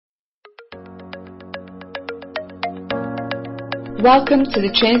Welcome to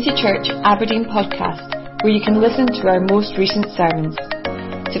the Trinity Church Aberdeen podcast, where you can listen to our most recent sermons.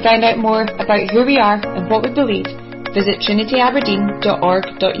 To find out more about who we are and what we believe, visit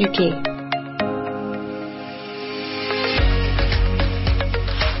trinityaberdeen.org.uk.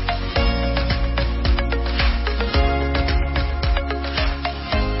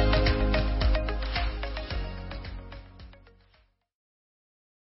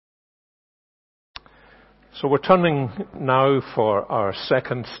 So we're turning now for our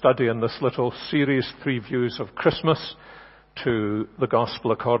second study in this little series, Three Views of Christmas, to the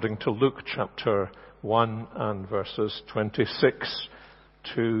Gospel according to Luke chapter 1 and verses 26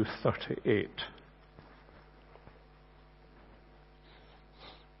 to 38.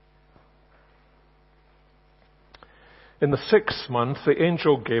 In the 6th month, the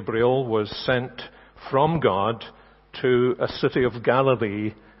angel Gabriel was sent from God to a city of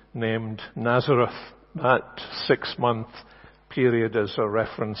Galilee named Nazareth. That 6-month period is a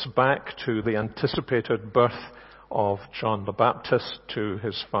reference back to the anticipated birth of John the Baptist to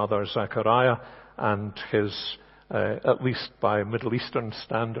his father Zechariah and his, at least by Middle Eastern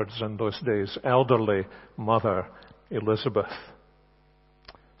standards in those days, elderly mother Elizabeth.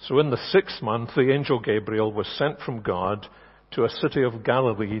 So in the 6th month, the angel Gabriel was sent from God to a city of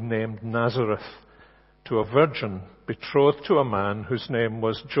Galilee named Nazareth, to a virgin betrothed to a man whose name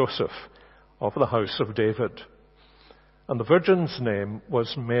was Joseph, of the house of David. And the virgin's name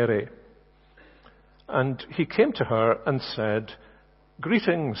was Mary. And he came to her and said,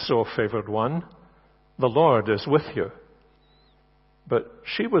 "Greetings, O favored one, the Lord is with you." But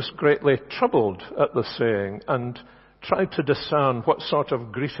she was greatly troubled at the saying and tried to discern what sort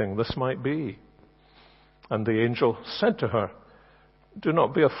of greeting this might be. And the angel said to her, "Do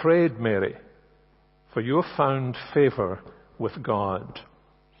not be afraid, Mary, for you have found favor with God.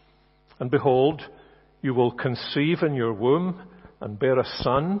 And behold, you will conceive in your womb and bear a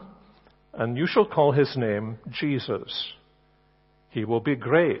son, and you shall call his name Jesus. He will be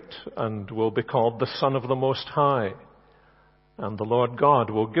great and will be called the Son of the Most High. And the Lord God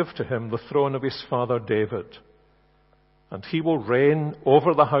will give to him the throne of his father David. And he will reign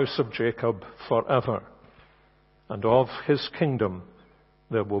over the house of Jacob forever. And of his kingdom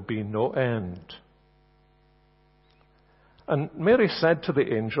there will be no end." And Mary said to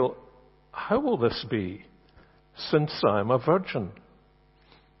the angel, "How will this be, since I am a virgin?"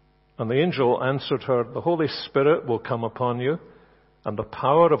 And the angel answered her, "The Holy Spirit will come upon you, and the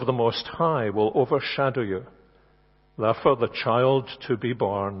power of the Most High will overshadow you. Therefore the child to be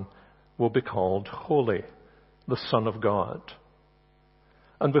born will be called Holy, the Son of God.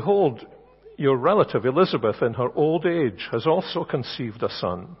 And behold, your relative Elizabeth in her old age has also conceived a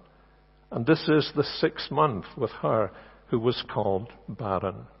son, and this is the 6th month with her who was called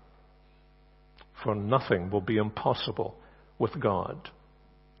barren. For nothing will be impossible with God."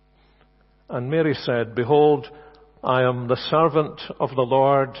 And Mary said, "Behold, I am the servant of the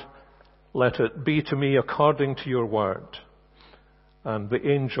Lord. Let it be to me according to your word." And the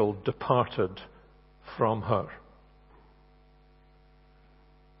angel departed from her.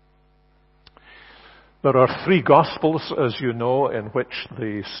 There are 3 Gospels, as you know, in which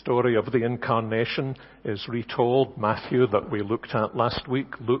the story of the Incarnation is retold. Matthew, that we looked at last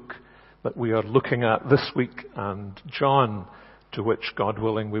week, Luke, that we are looking at this week, and John, to which, God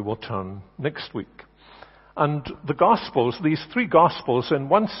willing, we will turn next week. And the Gospels, these 3 Gospels, in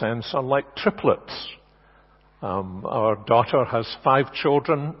one sense, are like triplets. Our daughter has 5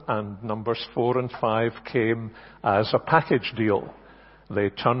 children, and numbers 4 and 5 came as a package deal.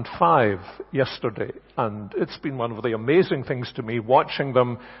 They turned 5 yesterday, and it's been one of the amazing things to me watching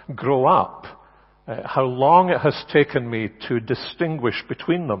them grow up, how long it has taken me to distinguish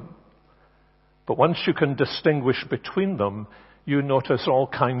between them. But once you can distinguish between them, you notice all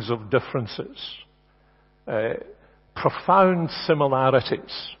kinds of differences. Profound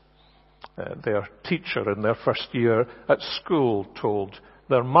similarities. Their teacher in their first year at school told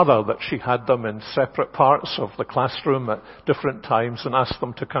their mother that she had them in separate parts of the classroom at different times and asked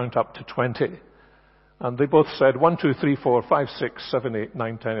them to count up to 20. And they both said 1, 2, 3, 4, 5, 6, 7, 8,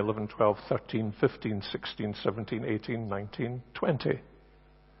 9, 10, 11, 12, 13, 15, 16, 17, 18, 19, 20.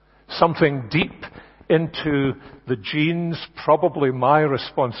 Something deep into the genes, probably my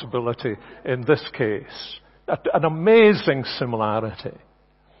responsibility in this case. An amazing similarity.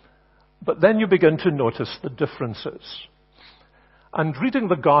 But then you begin to notice the differences. And reading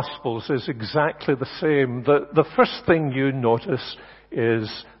the Gospels is exactly the same. The first thing you notice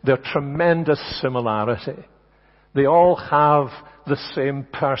is their tremendous similarity. They all have the same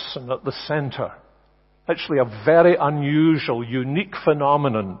person at the center. Actually, a very unusual, unique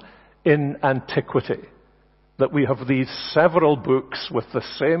phenomenon in antiquity. that we have these several books with the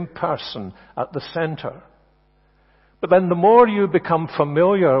same person at the center. But then the more you become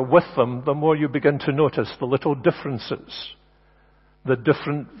familiar with them, the more you begin to notice the little differences, the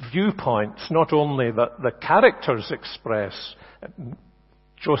different viewpoints, not only that the characters express,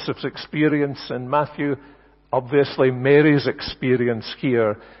 Joseph's experience in Matthew, obviously Mary's experience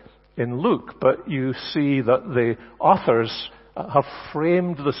here in Luke, but you see that the authors have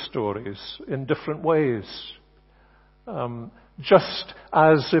framed the stories in different ways. Just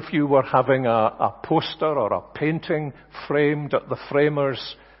as if you were having a poster or a painting framed at the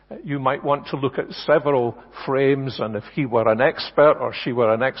framers, you might want to look at several frames, and if he were an expert or she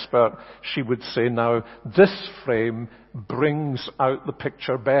were an expert, she would say, now, this frame brings out the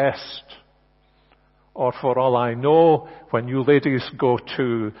picture best. Or for all I know, when you ladies go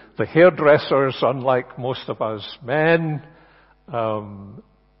to the hairdressers, unlike most of us men,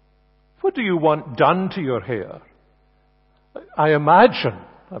 what do you want done to your hair? I imagine,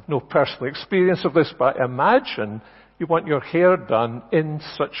 I've no personal experience of this, but I imagine you want your hair done in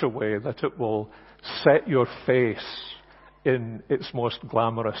such a way that it will set your face in its most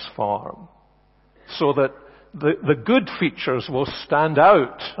glamorous form. So that the good features will stand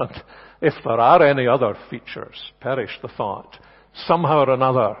out. And if there are any other features, perish the thought, somehow or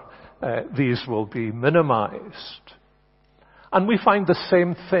another, these will be minimized. And we find the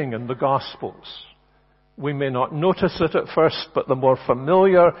same thing in the Gospels. We may not notice it at first, but the more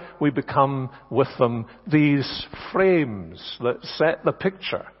familiar we become with them, these frames that set the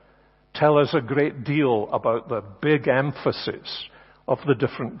picture tell us a great deal about the big emphasis of the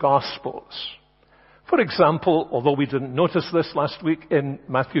different Gospels. For example, although we didn't notice this last week, in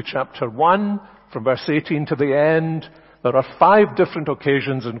Matthew chapter 1, from verse 18 to the end, there are 5 different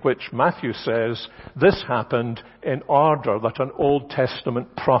occasions in which Matthew says this happened in order that an Old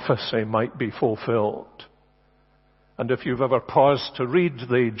Testament prophecy might be fulfilled. And if you've ever paused to read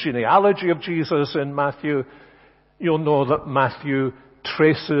the genealogy of Jesus in Matthew, you'll know that Matthew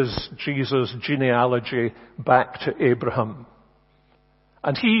traces Jesus' genealogy back to Abraham.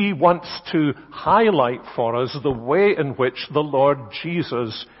 And he wants to highlight for us the way in which the Lord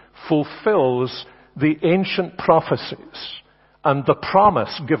Jesus fulfills the ancient prophecies and the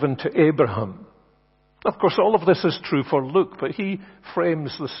promise given to Abraham. Of course, all of this is true for Luke, but he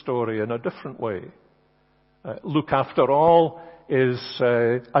frames the story in a different way. Luke, after all, is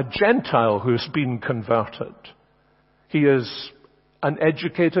a Gentile who's been converted. He is an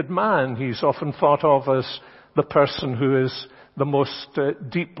educated man. He's often thought of as the person who is the most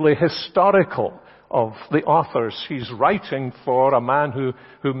deeply historical of the authors. He's writing for a man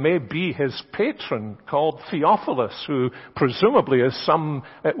who may be his patron, called Theophilus, who presumably is some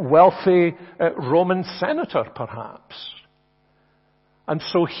wealthy Roman senator, perhaps. And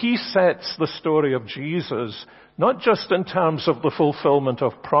so he sets the story of Jesus not just in terms of the fulfillment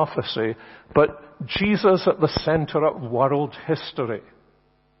of prophecy, but Jesus at the center of world history.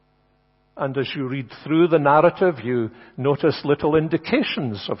 And as you read through the narrative, you notice little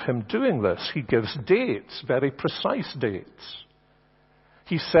indications of him doing this. He gives dates, very precise dates.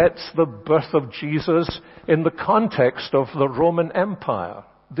 He sets the birth of Jesus in the context of the Roman Empire,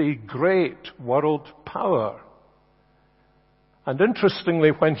 the great world power. And interestingly,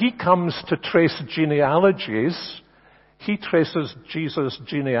 when he comes to trace genealogies, he traces Jesus'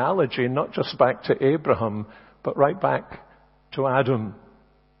 genealogy not just back to Abraham, but right back to Adam.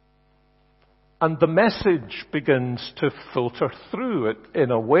 And the message begins to filter through it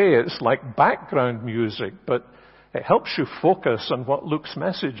in a way. It's like background music, but it helps you focus on what Luke's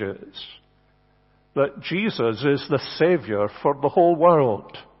message is. That Jesus is the Savior for the whole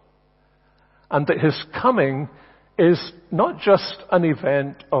world. And that his coming is not just an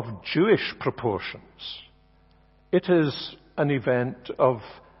event of Jewish proportions. It is an event of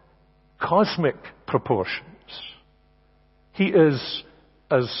cosmic proportions. He is,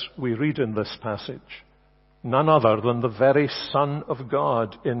 as we read in this passage, none other than the very Son of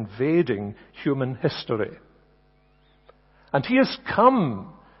God invading human history. And he has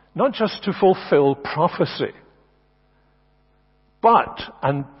come not just to fulfill prophecy, but,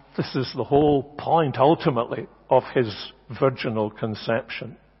 and this is the whole point ultimately of his virginal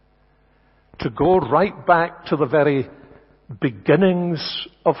conception, to go right back to the very beginnings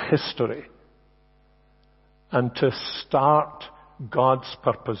of history and to start God's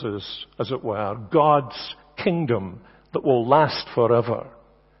purposes, as it were, God's kingdom that will last forever,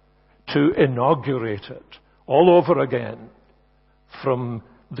 to inaugurate it all over again from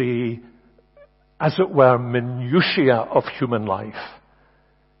the, as it were, minutiae of human life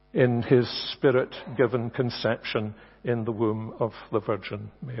in his Spirit-given conception in the womb of the Virgin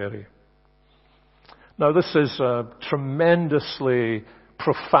Mary. Now, this is a tremendously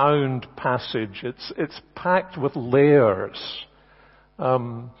profound passage. It's packed with layers.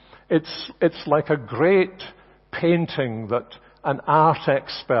 It's like a great painting that an art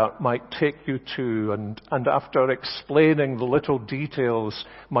expert might take you to, and after explaining the little details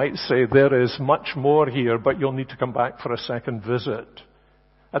might say, there is much more here, but you'll need to come back for a second visit.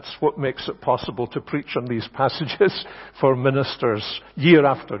 That's what makes it possible to preach on these passages for ministers year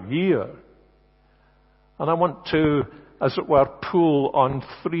after year. And I want to, as it were, pull on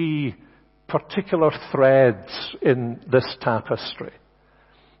three particular threads in this tapestry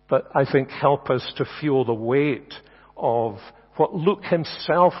that I think help us to feel the weight of what Luke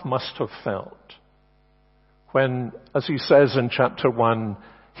himself must have felt when, as he says in chapter 1,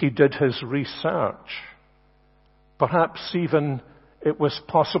 he did his research. Perhaps even it was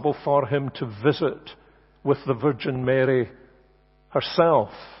possible for him to visit with the Virgin Mary herself.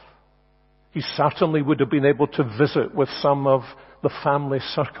 He certainly would have been able to visit with some of the family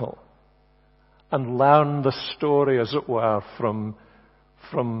circle and learn the story, as it were,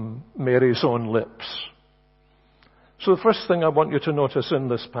 from Mary's own lips. So the first thing I want you to notice in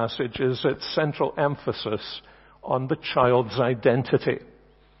this passage is its central emphasis on the child's identity.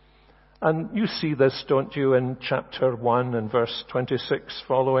 And you see this, don't you, in chapter 1 and verse 26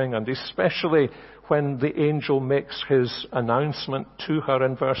 following, and especially when the angel makes his announcement to her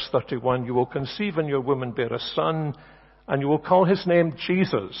in verse 31, you will conceive in your womb and bear a son, and you will call his name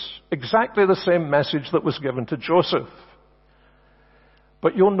Jesus. Exactly the same message that was given to Joseph.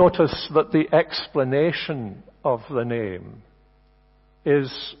 But you'll notice that the explanation of the name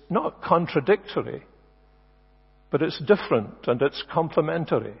is not contradictory, but it's different and it's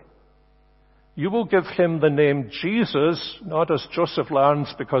complementary. You will give him the name Jesus, not as Joseph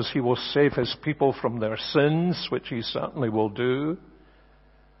learns because he will save his people from their sins, which he certainly will do,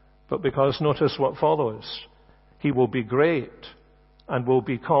 but because, notice what follows, he will be great and will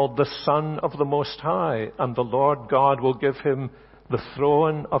be called the Son of the Most High, and the Lord God will give him the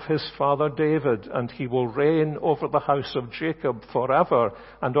throne of his father David, and he will reign over the house of Jacob forever,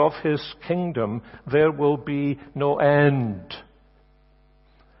 and of his kingdom there will be no end.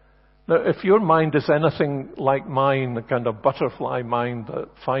 Now, if your mind is anything like mine, the kind of butterfly mind that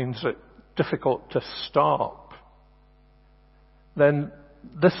finds it difficult to stop, then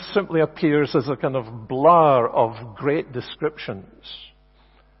this simply appears as a kind of blur of great descriptions.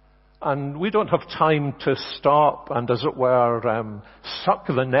 And we don't have time to stop and, as it were, suck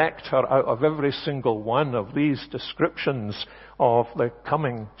the nectar out of every single one of these descriptions of the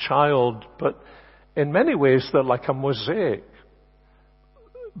coming child. But in many ways, they're like a mosaic.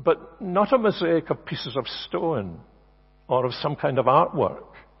 But not a mosaic of pieces of stone or of some kind of artwork.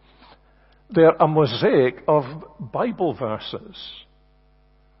 They're a mosaic of Bible verses,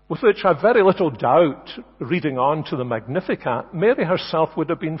 with which I have very little doubt, reading on to the Magnificat, Mary herself would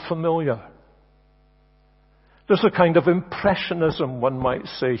have been familiar. There's a kind of impressionism, one might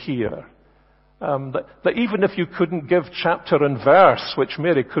say here, that even if you couldn't give chapter and verse, which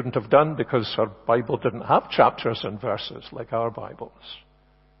Mary couldn't have done because her Bible didn't have chapters and verses like our Bibles,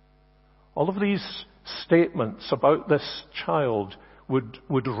 all of these statements about this child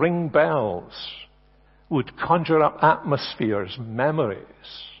would ring bells, would conjure up atmospheres, memories.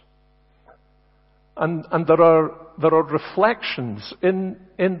 And there are reflections in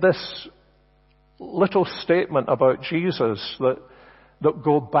this little statement about Jesus that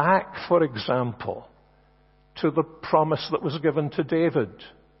go back, for example, to the promise that was given to David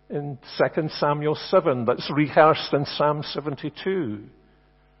in 2 Samuel 7, that's rehearsed in Psalm 72,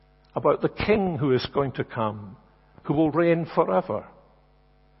 about the king who is going to come, who will reign forever.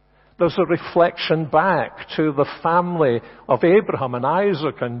 There's a reflection back to the family of Abraham and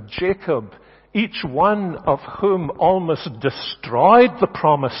Isaac and Jacob, each one of whom almost destroyed the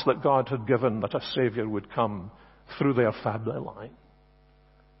promise that God had given that a Savior would come through their family line.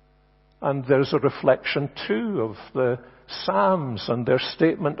 And there's a reflection too of the Psalms and their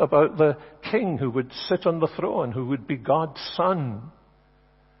statement about the king who would sit on the throne, who would be God's son.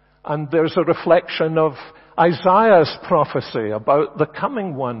 And there's a reflection of Isaiah's prophecy about the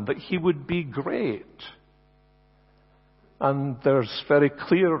coming one, that he would be great. And there's very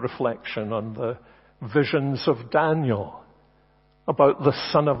clear reflection on the visions of Daniel about the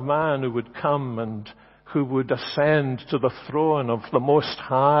Son of Man who would come and who would ascend to the throne of the Most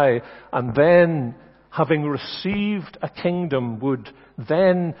High, and then, having received a kingdom, would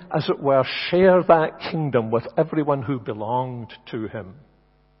then, as it were, share that kingdom with everyone who belonged to him.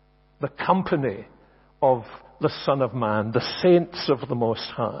 The company of the Son of Man, the saints of the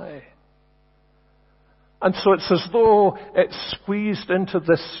Most High. And so it's as though it's squeezed into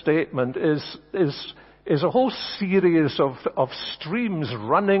this statement is is a whole series of streams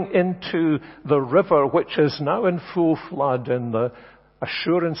running into the river, which is now in full flood, and the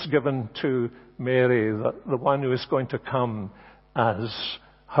assurance given to Mary that the one who is going to come as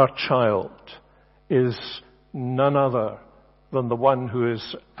her child is none other than the one who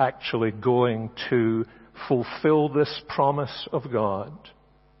is actually going to fulfill this promise of God.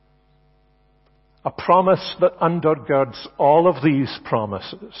 A promise that undergirds all of these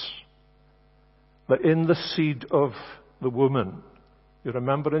promises. That in the seed of the woman, you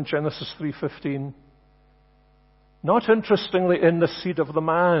remember in Genesis 3:15, not interestingly in the seed of the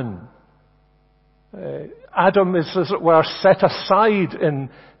man. Adam is, as it were, set aside in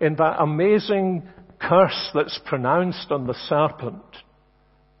that amazing curse that's pronounced on the serpent.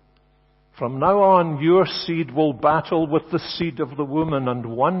 From now on, your seed will battle with the seed of the woman, and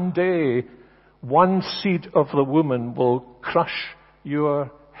one day, one seed of the woman will crush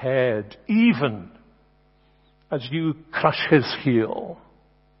your head, even as you crush his heel.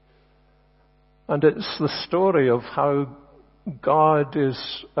 And it's the story of how God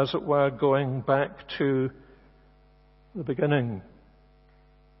is, as it were, going back to the beginning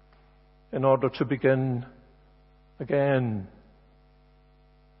in order to begin again.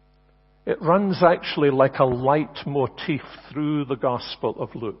 It runs actually like a leitmotif through the Gospel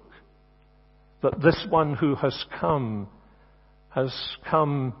of Luke. That this one who has come as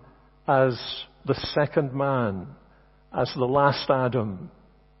the second man, as the last Adam.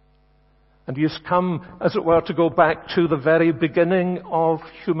 And he has come, as it were, to go back to the very beginning of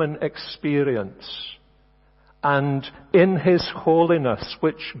human experience. And in his holiness,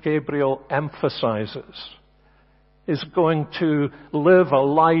 which Gabriel emphasizes, is going to live a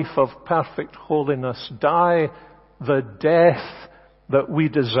life of perfect holiness, die the death that we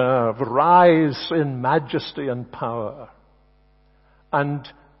deserve, rise in majesty and power, and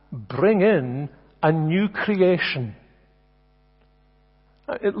bring in a new creation.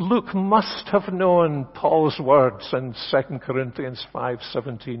 Luke must have known Paul's words in 2 Corinthians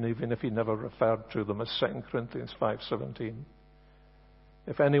 5:17, even if he never referred to them as 2 Corinthians 5:17.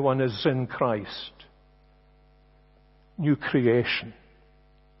 If anyone is in Christ, new creation.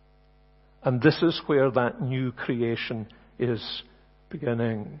 And this is where that new creation is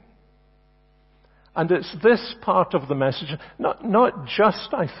beginning. And it's this part of the message, not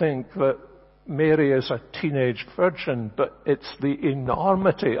just, I think, that Mary is a teenage virgin, but it's the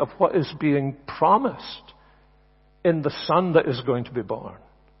enormity of what is being promised in the Son that is going to be born.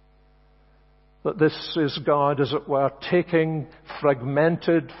 That this is God, as it were, taking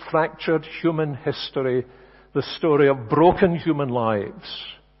fragmented, fractured human history, the story of broken human lives,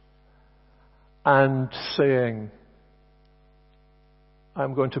 and saying,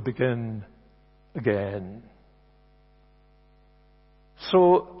 I'm going to begin again.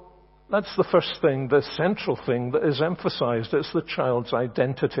 So, that's the first thing, the central thing that is emphasized. It's the child's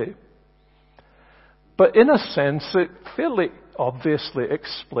identity. But in a sense, it fairly obviously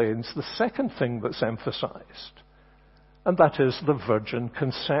explains the second thing that's emphasized. And that is the virgin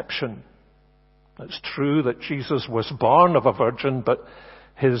conception. It's true that Jesus was born of a virgin, but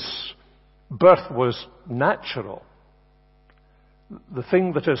his birth was natural. The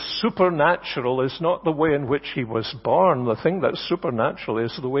thing that is supernatural is not the way in which he was born. The thing that's supernatural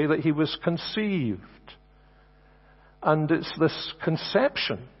is the way that he was conceived. And it's this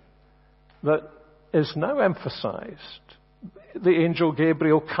conception that is now emphasized. The angel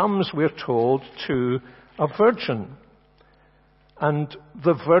Gabriel comes, we're told, to a virgin. And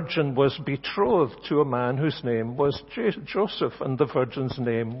the virgin was betrothed to a man whose name was Joseph, and the virgin's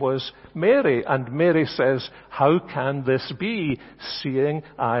name was Mary. And Mary says, how can this be, seeing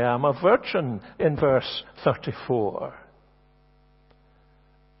I am a virgin, in verse 34.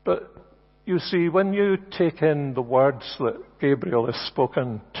 But you see, when you take in the words that Gabriel has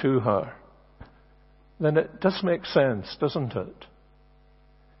spoken to her, then it does make sense, doesn't it?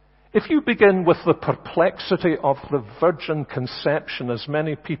 If you begin with the perplexity of the virgin conception, as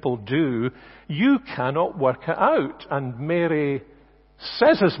many people do, you cannot work it out. And Mary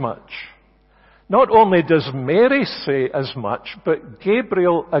says as much. Not only does Mary say as much, but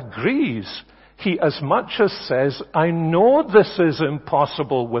Gabriel agrees. He as much as says, I know this is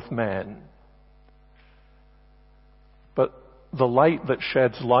impossible with men. But the light that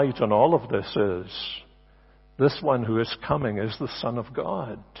sheds light on all of this is, this one who is coming is the Son of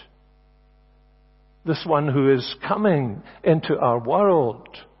God. This one who is coming into our world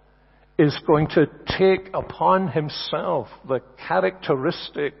is going to take upon himself the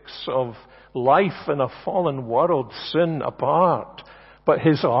characteristics of life in a fallen world, sin apart. But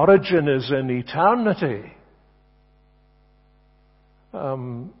his origin is in eternity.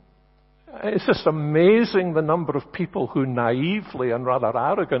 It's just amazing the number of people who naively and rather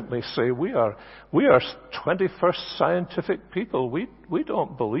arrogantly say, we are 21st scientific people. We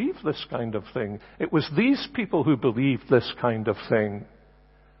don't believe this kind of thing. It was these people who believed this kind of thing.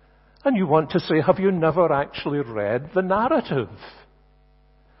 And you want to say, have you never actually read the narrative?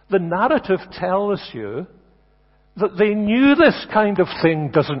 The narrative tells you that they knew this kind of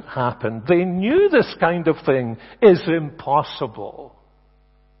thing doesn't happen. They knew this kind of thing is impossible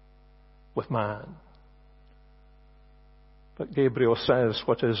with man. But Gabriel says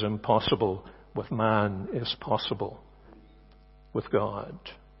what is impossible with man is possible with God.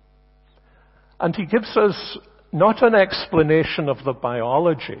 And he gives us not an explanation of the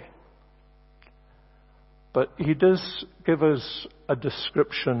biology, but he does give us a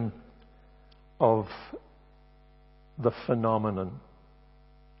description of the phenomenon.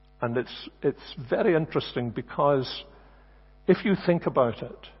 And it's very interesting because if you think about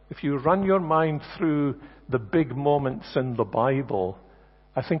it, if you run your mind through the big moments in the Bible,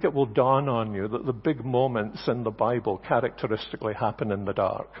 I think it will dawn on you that the big moments in the Bible characteristically happen in the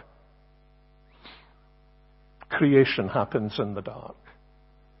dark. Creation happens in the dark.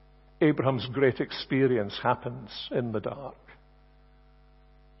 Abraham's great experience happens in the dark.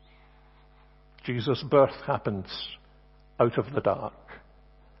 Jesus' birth happens out of the dark.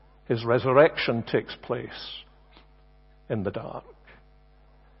 His resurrection takes place in the dark.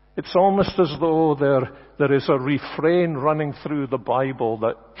 It's almost as though there is a refrain running through the Bible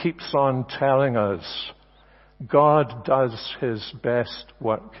that keeps on telling us God does his best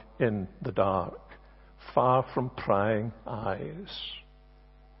work in the dark, far from prying eyes.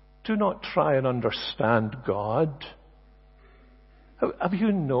 Do not try and understand God. Have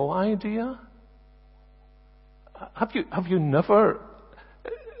you no idea? Have you never...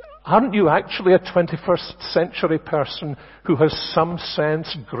 Aren't you actually a 21st century person who has some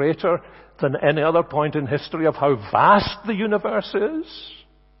sense greater than any other point in history of how vast the universe is?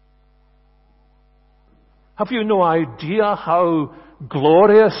 Have you no idea how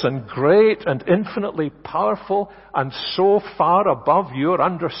glorious and great and infinitely powerful and so far above your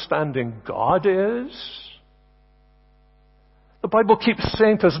understanding God is? The Bible keeps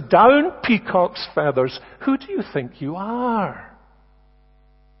saying to us, down peacock's feathers, who do you think you are?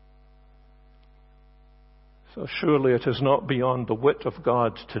 So surely it is not beyond the wit of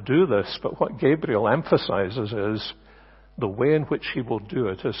God to do this, but what Gabriel emphasizes is the way in which he will do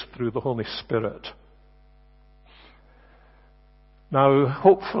it is through the Holy Spirit. Now,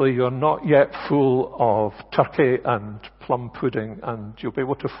 hopefully you're not yet full of turkey and plum pudding, and you'll be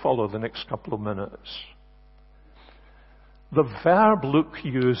able to follow the next couple of minutes. The verb Luke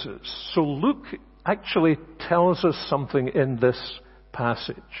uses, so Luke actually tells us something in this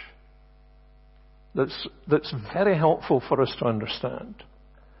passage that's very helpful for us to understand.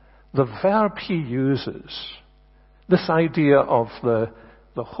 The verb he uses, this idea of the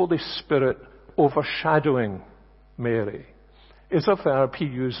Holy Spirit overshadowing Mary, is a verb he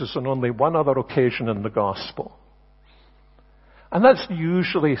uses on only one other occasion in the Gospel. And that's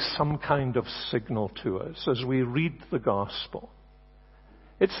usually some kind of signal to us as we read the Gospel.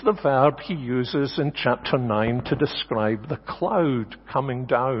 It's the verb he uses in chapter 9 to describe the cloud coming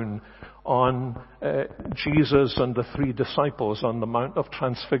down on Jesus and the three disciples on the Mount of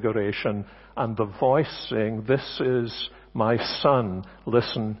Transfiguration, and the voice saying, "This is my Son,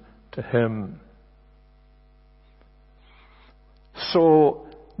 listen to him." So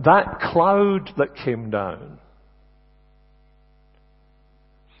that cloud that came down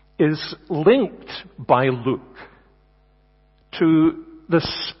is linked by Luke to the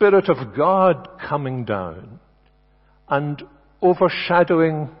Spirit of God coming down and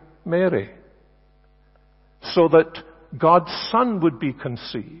overshadowing Mary, so that God's Son would be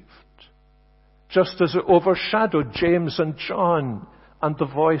conceived, just as it overshadowed James and John, and the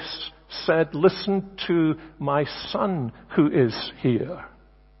voice said, "Listen to my Son who is here."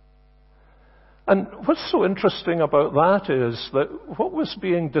 And what's so interesting about that is that what was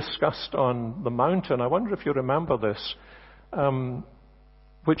being discussed on the mountain, I wonder if you remember this,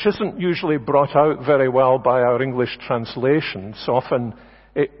 which isn't usually brought out very well by our English translations. Often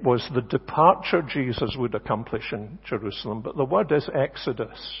it was the departure Jesus would accomplish in Jerusalem, but the word is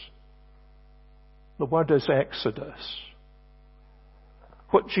Exodus. The word is Exodus.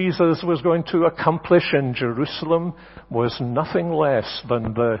 What Jesus was going to accomplish in Jerusalem was nothing less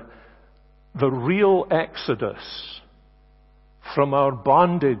than the real exodus from our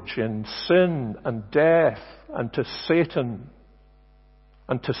bondage in sin and death and to Satan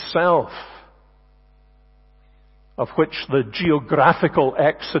and to self, of which the geographical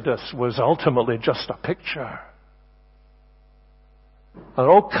exodus was ultimately just a picture. There are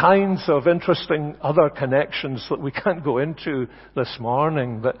all kinds of interesting other connections that we can't go into this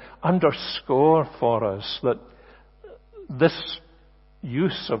morning that underscore for us that this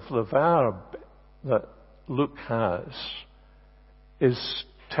use of the verb that Luke has is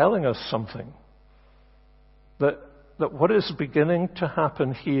telling us something. That what is beginning to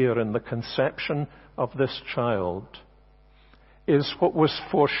happen here in the conception of this child is what was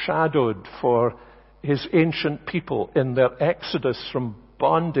foreshadowed for his ancient people in their exodus from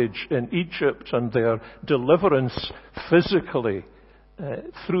bondage in Egypt and their deliverance physically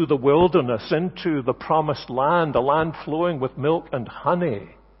through the wilderness into the promised land, a land flowing with milk and honey,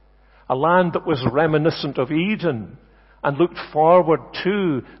 a land that was reminiscent of Eden and looked forward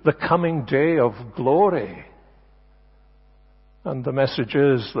to the coming day of glory. And the message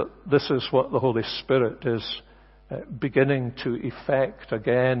is that this is what the Holy Spirit is beginning to effect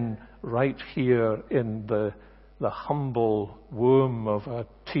again right here in the humble womb of a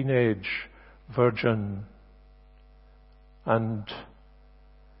teenage virgin. And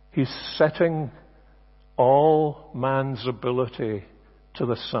he's setting all man's ability to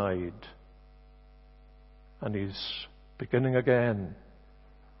the side. And he's beginning again.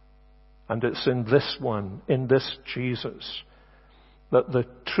 And it's in this one, in this Jesus, that the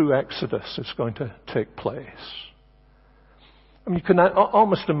true exodus is going to take place. I mean, you can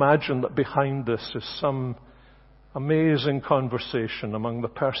almost imagine that behind this is some amazing conversation among the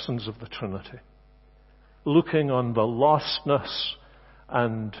persons of the Trinity, looking on the lostness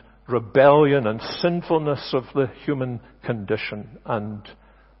and rebellion and sinfulness of the human condition, and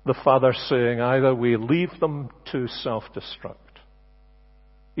the Father saying, either we leave them to self-destruct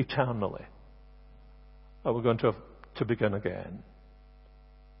eternally, or we're going to have to begin again.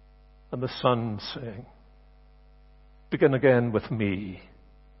 And the Son saying, begin again with me.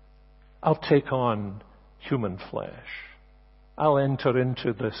 I'll take on human flesh. I'll enter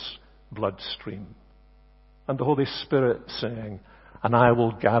into this bloodstream. And the Holy Spirit saying, and I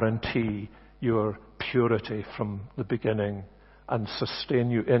will guarantee your purity from the beginning and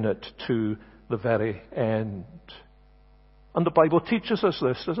sustain you in it to the very end. And the Bible teaches us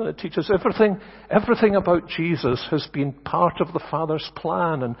this, doesn't it? It teaches everything about Jesus has been part of the Father's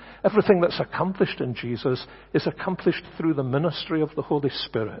plan, and everything that's accomplished in Jesus is accomplished through the ministry of the Holy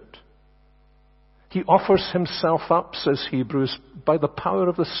Spirit. He offers himself up, says Hebrews, by the power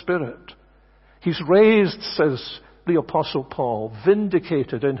of the Spirit. He's raised, says the Apostle Paul,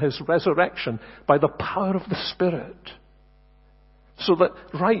 vindicated in his resurrection by the power of the Spirit. So that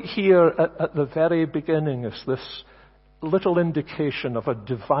right here at the very beginning is this little indication of a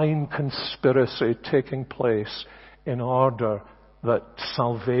divine conspiracy taking place in order that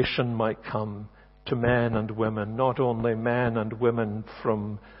salvation might come to men and women, not only men and women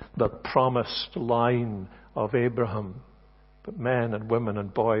from the promised line of Abraham, but men and women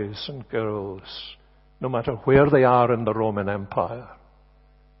and boys and girls, no matter where they are in the Roman Empire,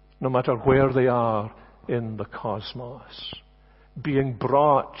 no matter where they are in the cosmos, being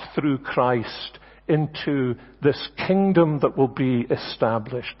brought through Christ into this kingdom that will be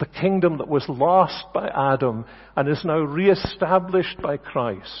established, the kingdom that was lost by Adam and is now reestablished by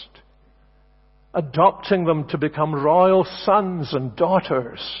Christ, adopting them to become royal sons and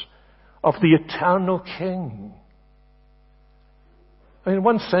daughters of the eternal King. I mean, in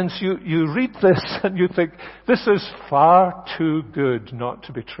one sense, you read this and you think, this is far too good not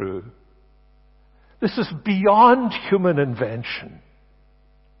to be true. This is beyond human invention.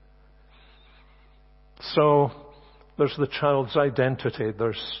 So, there's the child's identity,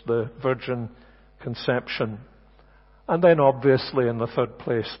 there's the virgin conception. And then obviously in the third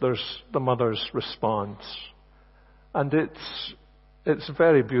place, there's the mother's response. And it's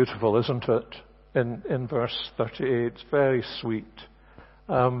very beautiful, isn't it? In verse 38, it's very sweet.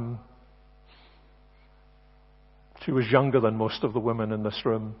 She was younger than most of the women in this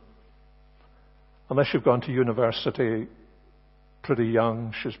room. Unless you've gone to university pretty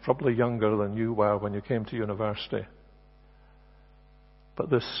young, she's probably younger than you were when you came to university. But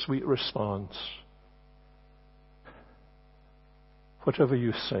this sweet response, whatever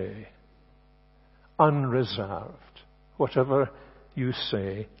you say, unreserved, whatever you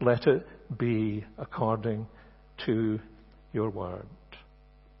say, let it be according to your word.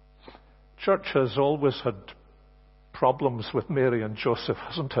 Church has always had problems with Mary and Joseph,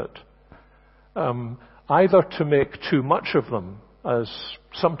 hasn't it? Either to make too much of them, as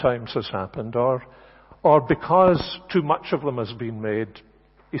sometimes has happened, or because too much of them has been made,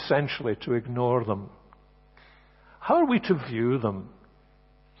 essentially to ignore them. How are we to view them?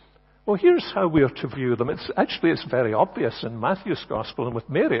 Well, here's how we are to view them. It's very obvious in Matthew's Gospel, and with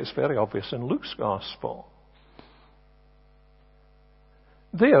Mary it's very obvious in Luke's Gospel.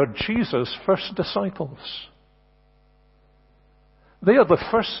 They are Jesus' first disciples. They are the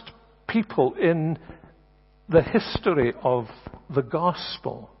first people in the history of the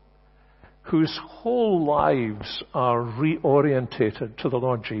gospel whose whole lives are reorientated to the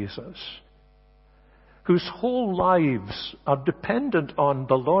Lord Jesus, whose whole lives are dependent on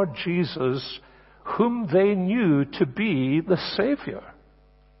the Lord Jesus, whom they knew to be the Savior.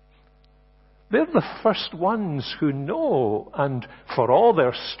 They're the first ones who know, and for all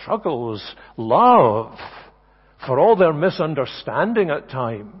their struggles, love, for all their misunderstanding at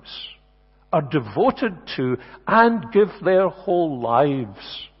times, are devoted to and give their whole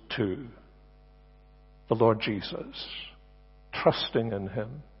lives to the Lord Jesus, trusting in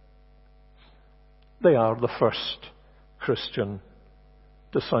Him. They are the first Christian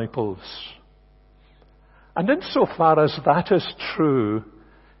disciples. And insofar as that is true,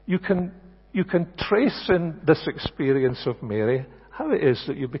 you can trace in this experience of Mary how it is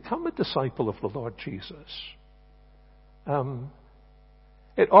that you become a disciple of the Lord Jesus.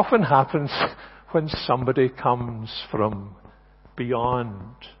 It often happens when somebody comes from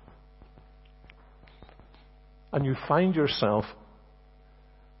beyond and you find yourself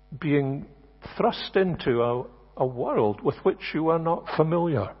being thrust into a world with which you are not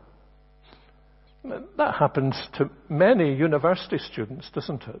familiar. That happens to many university students,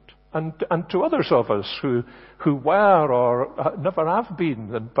 doesn't it? And to others of us who were or never have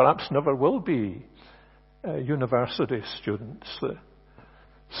been and perhaps never will be university students.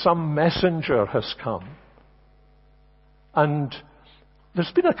 Some messenger has come. And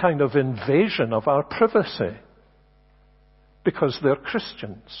there's been a kind of invasion of our privacy because they're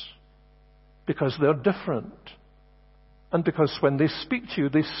Christians, because they're different, and because when they speak to you,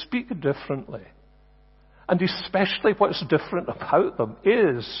 they speak differently. And especially what's different about them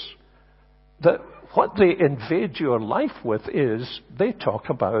is that what they invade your life with is they talk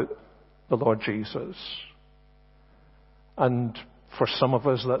about the Lord Jesus. And for some of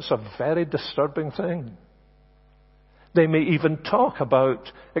us, that's a very disturbing thing. They may even talk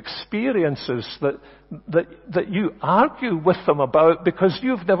about experiences that you argue with them about because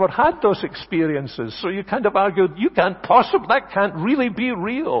you've never had those experiences. So you kind of argue, that can't really be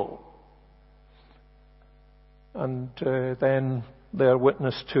real. And then their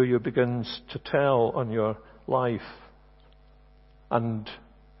witness to you begins to tell on your life. And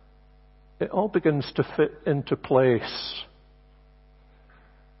it all begins to fit into place.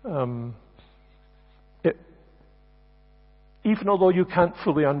 Even although you can't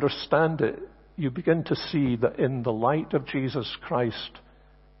fully understand it, you begin to see that in the light of Jesus Christ,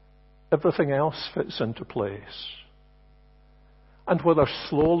 everything else fits into place. And whether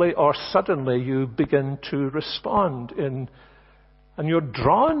slowly or suddenly you begin to respond and you're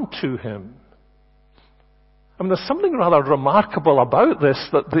drawn to Him. I mean, there's something rather remarkable about this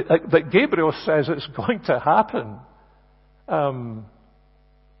that Gabriel says it's going to happen.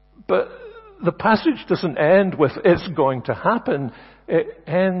 But the passage doesn't end with it's going to happen. It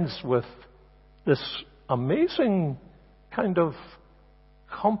ends with this amazing kind of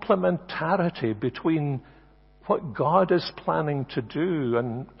complementarity between what God is planning to do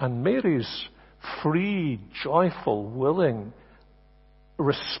and Mary's free, joyful, willing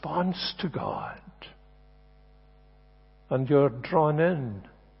response to God. And you're drawn in.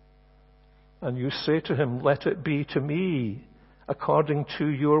 And you say to Him, let it be to me according to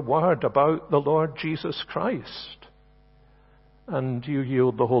your word about the Lord Jesus Christ. And you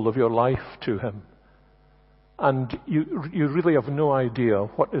yield the whole of your life to Him. And you really have no idea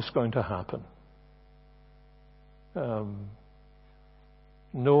what is going to happen.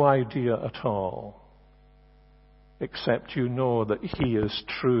 No idea at all. Except you know that He is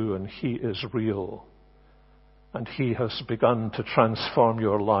true and He is real. And He has begun to transform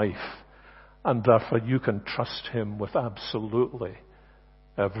your life. And therefore you can trust Him with absolutely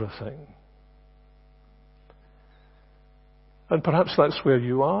everything. And perhaps that's where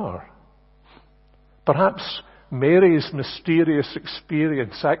you are. Perhaps Mary's mysterious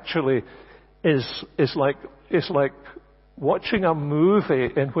experience actually is like watching a movie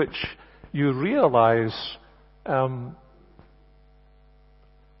in which you realize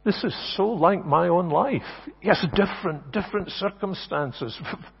this is so like my own life. Yes, different circumstances,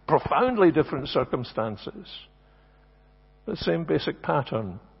 profoundly different circumstances. The same basic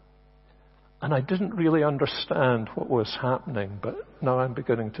pattern. And I didn't really understand what was happening, but now I'm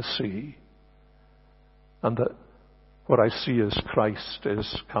beginning to see. And that what I see is Christ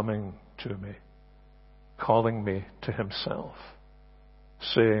is coming to me, calling me to Himself,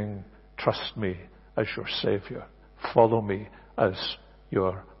 saying, trust me as your Savior, follow me as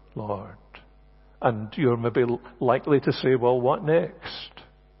your Lord. And you're maybe likely to say, well, what next?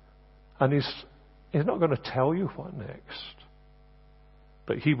 And He's not going to tell you what next.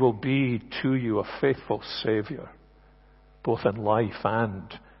 But He will be to you a faithful Savior, both in life and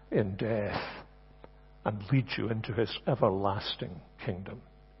in death, and lead you into His everlasting kingdom.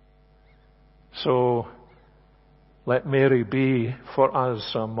 So let Mary be for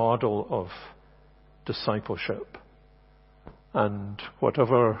us a model of discipleship. And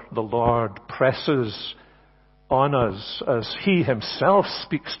whatever the Lord presses on us as He Himself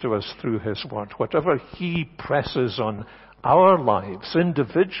speaks to us through His Word, whatever He presses on our lives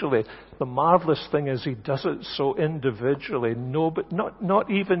individually, the marvelous thing is He does it so individually. No, but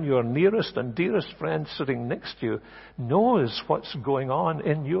not even your nearest and dearest friend sitting next to you knows what's going on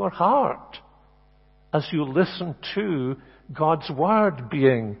in your heart as you listen to God's Word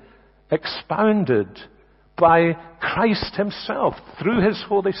being expounded by Christ Himself through His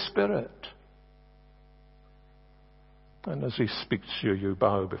Holy Spirit. And as He speaks to you, you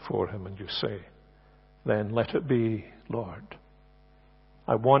bow before Him and you say, then let it be, Lord.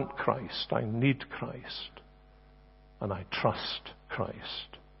 I want Christ. I need Christ. And I trust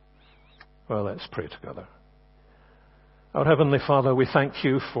Christ. Well, let's pray together. Our Heavenly Father, we thank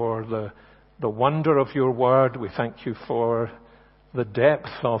You for the wonder of Your Word. We thank You for the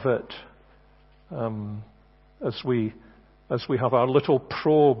depth of it. As we have our little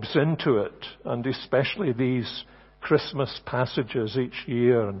probes into it, and especially these Christmas passages each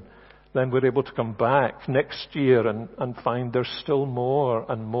year, and then we're able to come back next year and find there's still more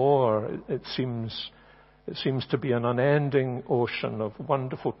and more. It seems to be an unending ocean of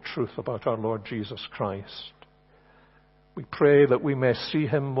wonderful truth about our Lord Jesus Christ. We pray that we may see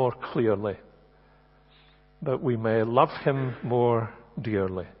Him more clearly, that we may love Him more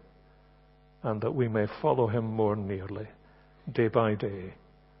dearly, and that we may follow Him more nearly, day by day.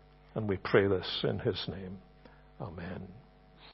 And we pray this in His name. Amen.